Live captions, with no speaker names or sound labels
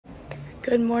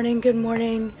Good morning, good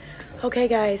morning. Okay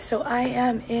guys, so I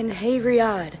am in Hay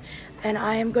Riad and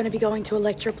I am going to be going to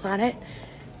Electro Planet.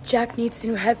 Jack needs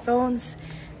new headphones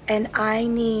and I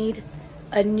need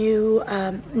a new,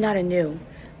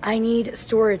 I need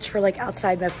storage for like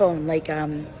outside my phone, like,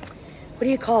 what do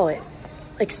you call it?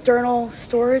 External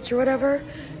storage or whatever.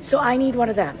 So I need one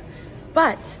of them.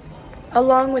 But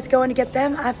along with going to get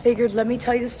them, I figured let me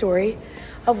tell you the story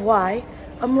of why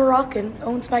a Moroccan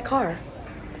owns my car.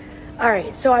 All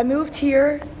right, so I moved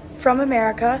here from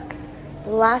America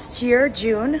last year,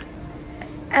 June,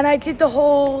 and I did the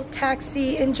whole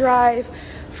taxi and drive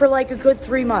for like a good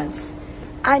 3 months.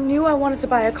 I knew I wanted to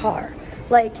buy a car.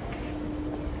 Like,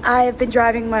 I have been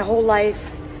driving my whole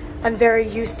life. I'm very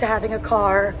used to having a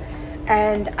car,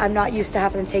 and I'm not used to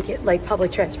having to take it like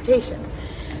public transportation.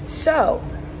 So,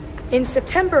 in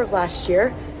September of last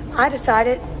year, I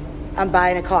decided I'm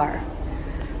buying a car.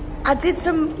 I did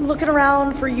some looking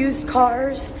around for used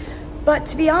cars, but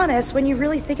to be honest, when you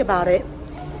really think about it,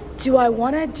 do I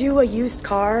want to do a used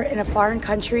car in a foreign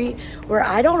country where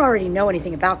I don't already know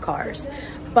anything about cars,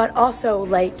 but also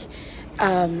like,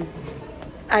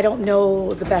 I don't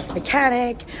know the best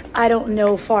mechanic, I don't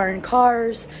know foreign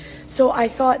cars. So I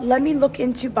thought, let me look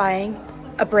into buying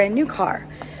a brand new car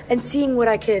and seeing what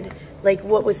I could, like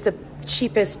what was the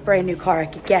cheapest brand new car I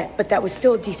could get, but that was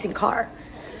still a decent car.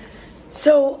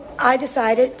 So I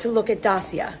decided to look at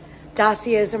Dacia.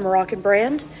 Dacia is a Moroccan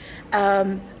brand.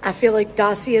 I feel like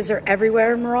Dacias are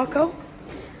everywhere in Morocco.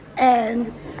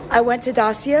 And I went to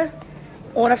Dacia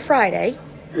on a Friday.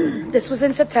 This was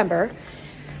in September.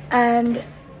 And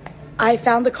I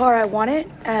found the car I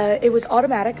wanted. It was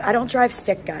automatic. I don't drive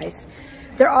stick, guys.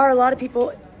 There are a lot of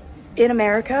people in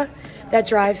America that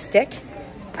drive stick.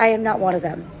 I am not one of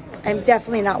them. I'm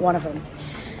definitely not one of them.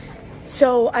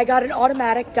 So I got an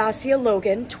automatic Dacia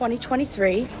Logan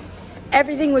 2023.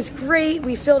 Everything was great.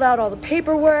 We filled out all the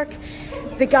paperwork.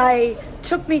 The guy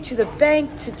took me to the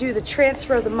bank to do the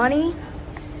transfer of the money.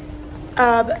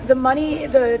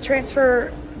 The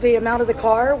transfer, the amount of the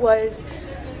car was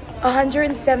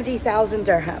 170,000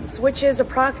 dirhams, which is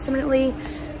approximately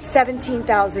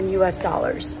 17,000 US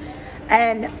dollars.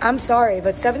 And I'm sorry,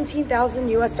 but 17,000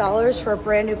 US dollars for a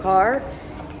brand new car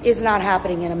is not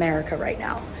happening in America right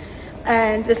now.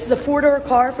 And this is a 4-door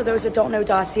car for those that don't know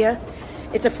Dacia.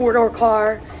 It's a 4-door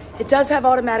car. It does have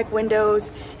automatic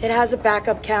windows. It has a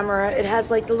backup camera. It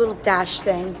has like the little dash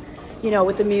thing, you know,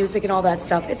 with the music and all that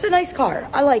stuff. It's a nice car.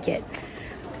 I like it.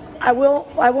 I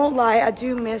won't lie. I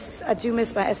do miss my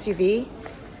SUV,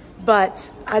 but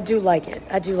I do like it.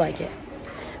 I do like it.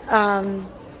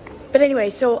 But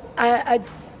anyway, so I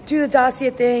do the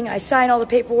Dacia thing. I sign all the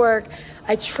paperwork.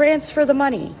 I transfer the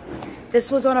money.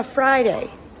 This was on a Friday.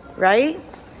 Right?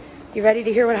 You ready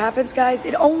to hear what happens, guys?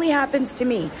 It only happens to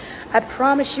me. I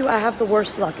promise you I have the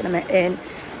worst luck in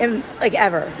like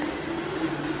ever.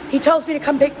 He tells me to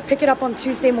come pick it up on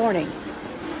Tuesday morning.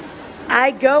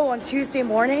 I go on Tuesday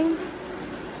morning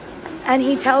and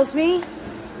he tells me,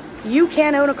 you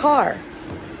can't own a car.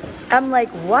 I'm like,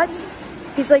 what?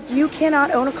 He's like, you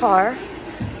cannot own a car.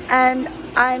 And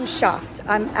I'm shocked.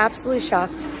 I'm absolutely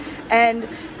shocked. And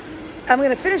I'm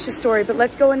going to finish the story, but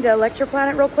let's go into Electro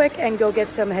Planet real quick and go get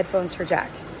some headphones for Jack.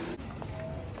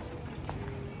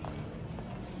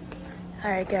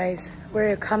 All right, guys,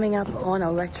 we're coming up on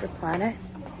Electro Planet.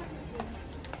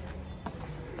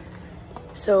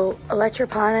 So Electro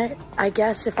Planet, I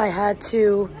guess if I had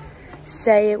to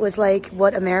say it was like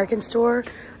what American store,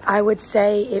 I would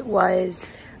say it was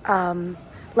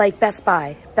like Best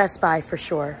Buy for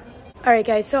sure. All right,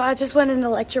 guys, so I just went in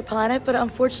Electro Planet, but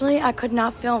unfortunately I could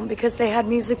not film because they had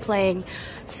music playing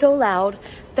so loud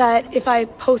that if I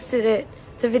posted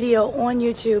the video on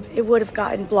YouTube, it would have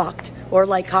gotten blocked or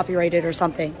like copyrighted or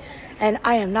something. And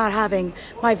I am not having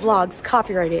my vlogs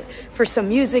copyrighted for some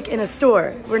music in a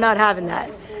store. We're not having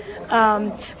that.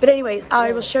 But anyway,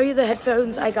 I will show you the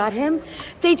headphones I got him.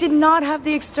 They did not have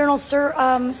the external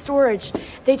storage.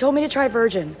 They told me to try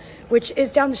Virgin, which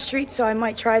is down the street, so I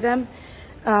might try them.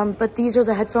 But these are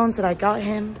the headphones that I got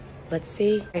him. Let's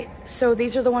see. Right, so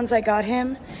these are the ones I got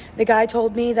him. The guy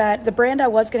told me that the brand I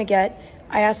was going to get,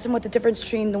 I asked him what the difference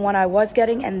between the one I was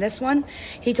getting and this one.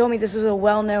 He told me this was a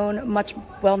much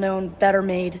well-known,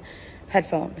 better-made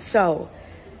headphone. So,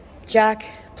 Jack,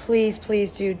 please,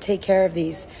 dude, take care of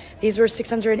these. These were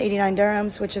 689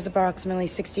 dirhams, which is approximately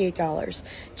 $68.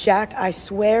 Jack, I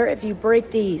swear if you break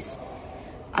these,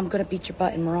 I'm going to beat your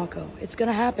butt in Morocco. It's going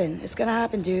to happen. It's going to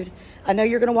happen, dude. I know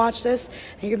you're going to watch this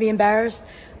and you're going to be embarrassed,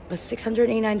 but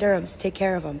 689 dirhams, take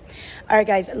care of them. All right,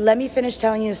 guys, let me finish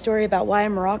telling you a story about why a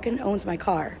Moroccan owns my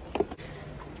car.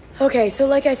 Okay, so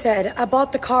like I said, I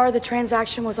bought the car. The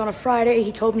transaction was on a Friday.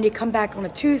 He told me to come back on a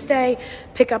Tuesday,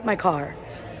 pick up my car.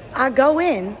 I go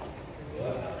in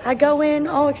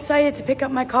all excited to pick up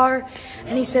my car,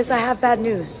 and he says, I have bad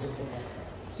news.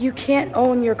 You can't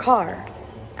own your car.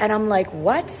 And I'm like,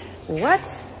 what?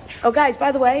 What? Oh, guys,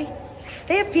 by the way,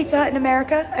 they have Pizza Hut in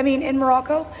America, in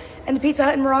Morocco, and the Pizza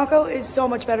Hut in Morocco is so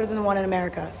much better than the one in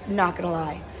America, not gonna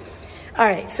lie. All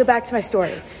right, so back to my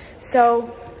story.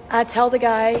 So I tell the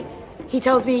guy, he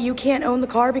tells me, you can't own the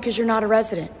car because you're not a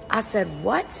resident. I said,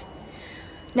 what?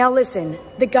 Now listen,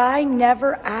 the guy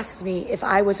never asked me if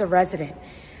I was a resident.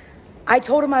 I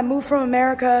told him I moved from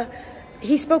America.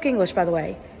 He spoke English, by the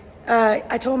way.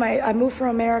 I told him I moved from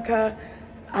America.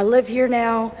 I live here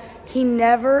now. He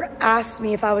never asked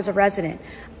me if I was a resident.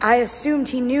 I assumed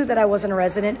he knew that I wasn't a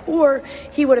resident, or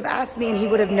he would have asked me and he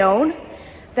would have known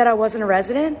that I wasn't a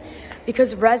resident,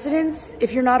 because residents,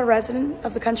 if you're not a resident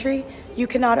of the country, you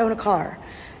cannot own a car.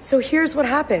 So here's what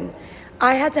happened.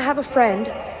 I had to have a friend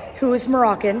who is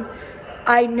Moroccan.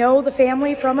 I know the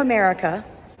family from America.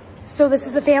 So this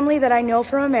is a family that I know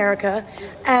from America,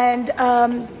 and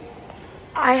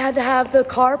I had to have the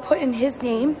car put in his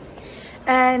name,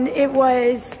 and it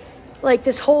was like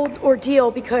this whole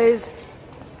ordeal because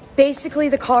basically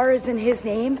the car is in his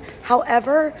name.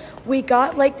 However, we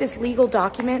got like this legal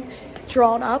document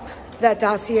drawn up, that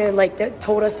dossier that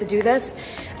told us to do this,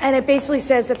 and it basically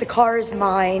says that the car is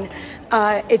mine.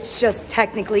 It's just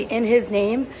technically in his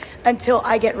name until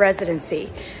I get residency.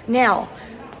 Now,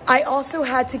 I also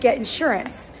had to get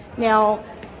insurance. Now,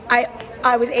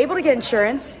 I was able to get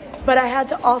insurance, but I had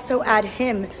to also add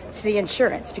him to the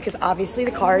insurance because obviously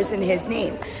the car is in his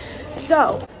name.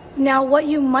 So now what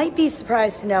you might be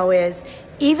surprised to know is,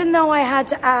 even though I had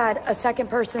to add a second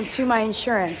person to my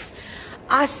insurance,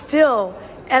 I still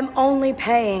am only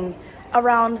paying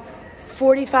around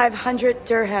 4,500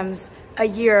 dirhams a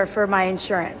year for my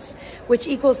insurance, which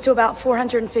equals to about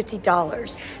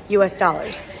 $450 US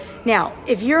dollars. Now,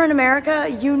 if you're in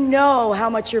America, you know how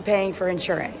much you're paying for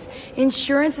insurance.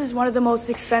 Insurance is one of the most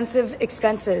expensive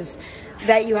expenses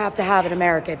that you have to have in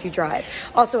America if you drive.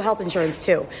 Also health insurance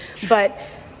too. But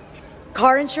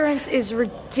car insurance is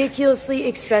ridiculously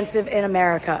expensive in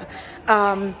America.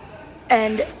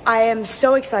 And I am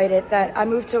so excited that I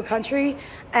moved to a country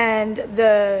and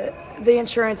the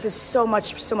insurance is so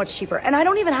much cheaper. And I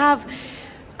don't even have,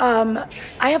 I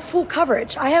have full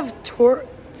coverage. I have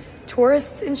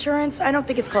tourist insurance. I don't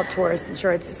think it's called tourist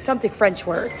insurance. It's something French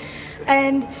word.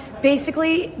 And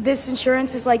basically this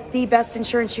insurance is like the best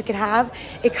insurance you can have.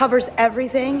 It covers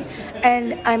everything.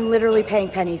 And I'm literally paying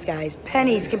pennies, guys.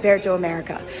 Pennies compared to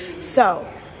America. So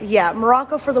yeah,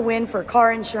 Morocco for the win for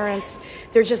car insurance.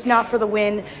 They're just not for the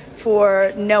win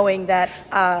for knowing that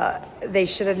they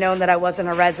should have known that I wasn't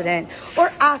a resident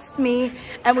or asked me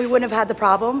and we wouldn't have had the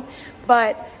problem.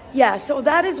 But yeah, so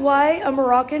that is why a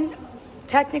Moroccan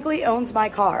technically owns my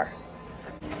car.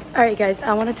 All right, guys,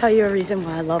 I want to tell you a reason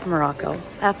why I love Morocco.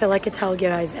 I feel like I tell you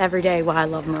guys every day why I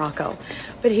love Morocco.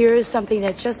 But here is something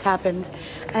that just happened,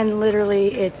 and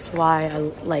literally it's why I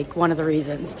like one of the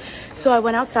reasons. So I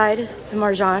went outside to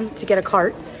Marjane to get a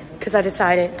cart because I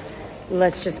decided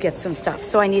let's just get some stuff.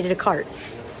 So I needed a cart.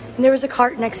 And there was a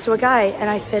cart next to a guy, and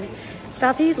I said,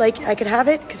 Safi, like I could have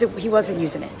it because he wasn't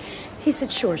using it. He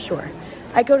said, sure.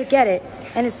 I go to get it,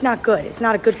 and it's not good. It's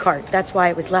not a good cart. That's why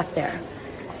it was left there.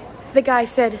 The guy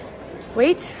said,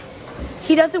 wait.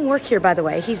 He doesn't work here, by the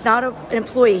way. He's not an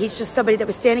employee. He's just somebody that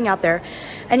was standing out there.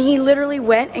 And he literally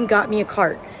went and got me a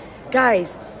cart.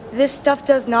 Guys, this stuff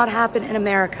does not happen in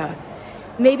America.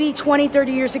 Maybe 20,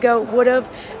 30 years ago would have,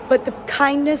 but the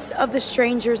kindness of the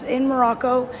strangers in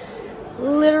Morocco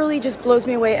literally just blows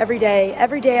me away every day.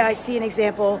 Every day I see an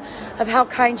example of how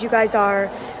kind you guys are.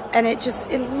 And it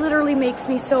literally makes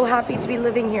me so happy to be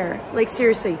living here. Like,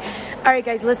 seriously. All right,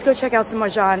 guys, let's go check out some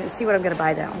Marjane and see what I'm gonna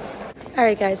buy now. All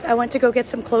right, guys, I went to go get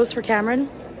some clothes for Cameron.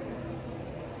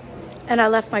 And I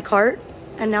left my cart,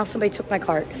 and now somebody took my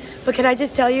cart. But can I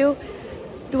just tell you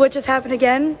what just happened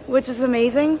again, which is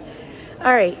amazing?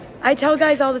 All right, I tell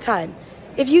guys all the time,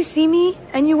 if you see me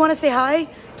and you wanna say hi,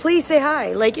 please say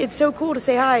hi. Like, it's so cool to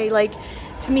say hi, like,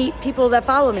 to meet people that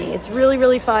follow me. It's really,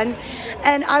 really fun.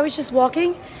 And I was just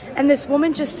walking, and this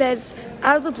woman just says,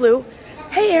 out of the blue,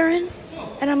 hey, Erin.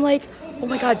 And I'm like, oh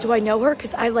my God, do I know her?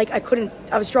 Because I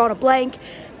was drawing a blank.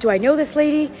 Do I know this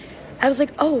lady? I was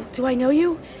like, oh, do I know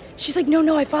you? She's like,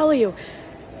 no, I follow you.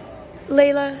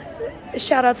 Layla,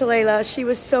 shout out to Layla. She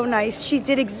was so nice. She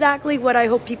did exactly what I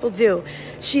hope people do.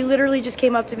 She literally just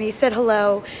came up to me, said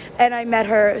hello, and I met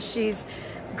her. She's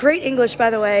great English,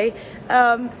 by the way.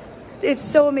 It's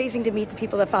so amazing to meet the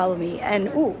people that follow me. And,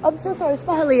 ooh, I'm so sorry,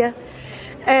 Smahalia.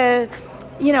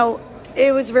 You know,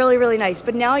 it was really, really nice.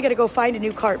 But now I got to go find a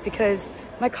new cart because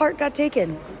my cart got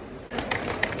taken.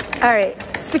 All right,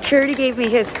 security gave me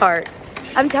his cart.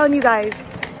 I'm telling you guys,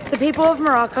 the people of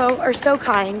Morocco are so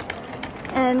kind,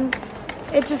 and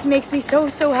it just makes me so,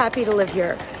 so happy to live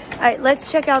here. All right,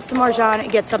 let's check out some Marjane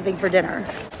and get something for dinner.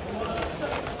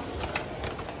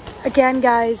 Again,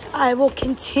 guys, I will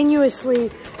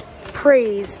continuously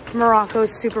praise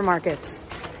Morocco's supermarkets.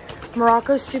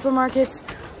 Morocco's supermarkets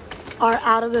are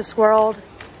out of this world.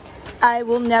 I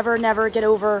will never, never get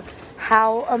over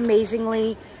how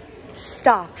amazingly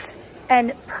stocked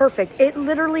and perfect. It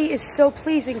literally is so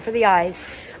pleasing for the eyes.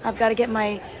 I've got to get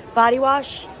my body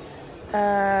wash.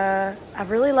 I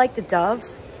really like the Dove,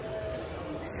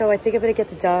 so I think I'm gonna get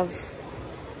the Dove.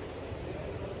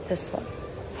 This one.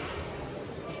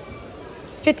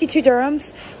 52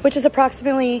 dirhams, which is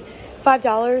approximately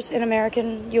 $5 in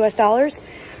American US dollars.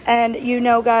 And you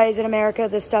know, guys, in America,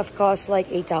 this stuff costs like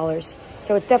 $8.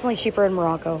 So it's definitely cheaper in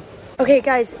Morocco. Okay,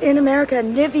 guys, in America,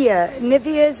 Nivea.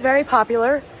 Nivea is very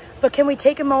popular, but can we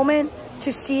take a moment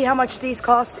to see how much these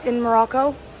cost in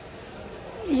Morocco?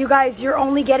 You guys, you're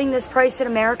only getting this price in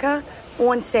America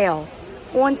on sale.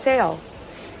 On sale.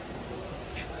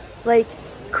 Like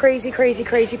crazy, crazy,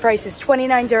 crazy prices.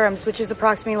 29 dirhams, which is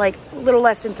approximately like a little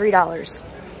less than $3.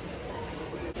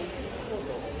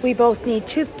 We both need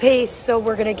toothpaste, so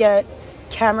we're gonna get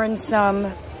Cameron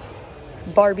some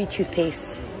Barbie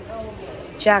toothpaste.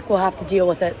 Jack will have to deal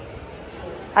with it.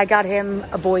 I got him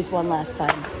a boy's one last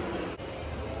time.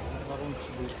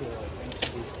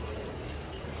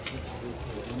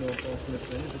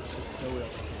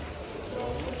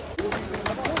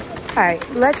 All right,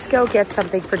 let's go get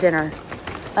something for dinner.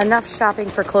 Enough shopping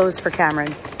for clothes for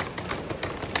Cameron.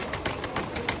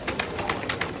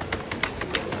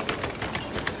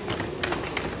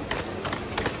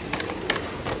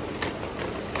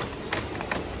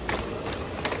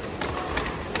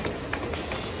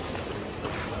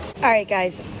 All right,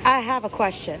 guys, I have a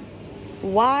question.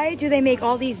 Why do they make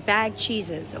all these bagged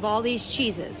cheeses, of all these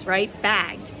cheeses, right?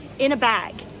 Bagged, in a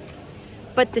bag.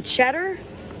 But the cheddar,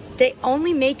 they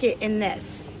only make it in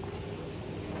this.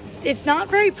 It's not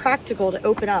very practical to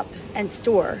open up and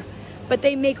store, but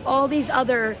they make all these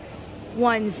other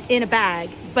ones in a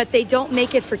bag, but they don't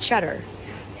make it for cheddar.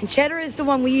 And cheddar is the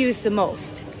one we use the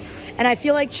most. And I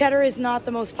feel like cheddar is not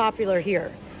the most popular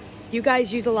here. You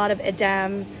guys use a lot of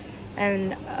Edam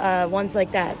and ones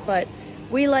like that, but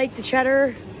we like the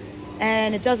cheddar,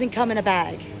 and it doesn't come in a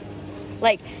bag.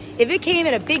 Like, if it came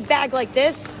in a big bag like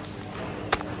this,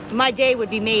 my day would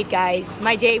be made, guys.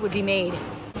 My day would be made.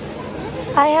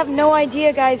 I have no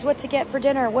idea, guys, what to get for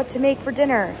dinner, what to make for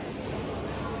dinner.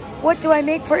 What do I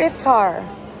make for Iftar?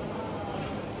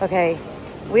 Okay,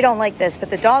 we don't like this, but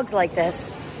the dogs like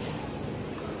this.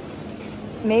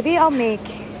 Maybe I'll make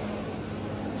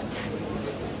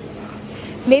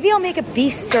a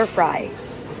beef stir fry.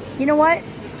 You know what?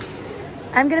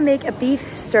 I'm gonna make a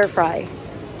beef stir fry.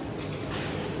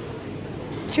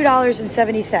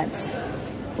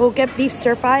 $2.70. We'll get beef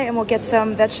stir fry and we'll get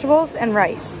some vegetables and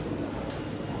rice.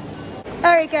 All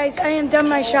right, guys, I am done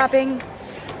my shopping.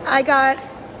 I got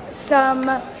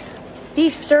some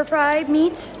beef stir fry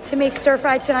meat to make stir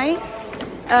fry tonight.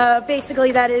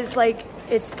 Basically, that is like,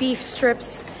 it's beef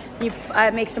strips. I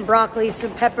make some broccoli,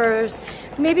 some peppers,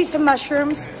 maybe some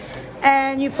mushrooms,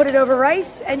 and you put it over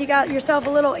rice, and you got yourself a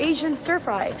little Asian stir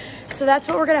fry. So that's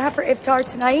what we're gonna have for Iftar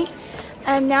tonight.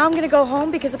 And now I'm gonna go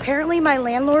home because apparently my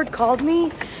landlord called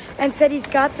me and said he's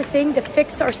got the thing to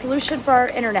fix our solution for our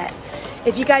internet.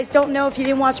 If you guys don't know, if you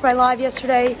didn't watch my live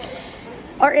yesterday,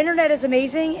 our internet is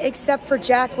amazing except for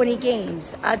Jack when he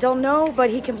games. I don't know,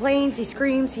 but he complains, he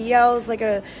screams, he yells like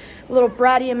a little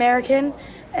bratty American.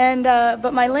 And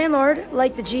but my landlord,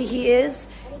 like the G he is,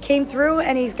 came through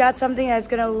and he's got something that's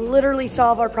gonna literally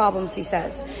solve our problems, he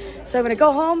says. So I'm gonna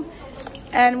go home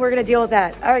and we're gonna deal with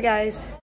that. All right, guys.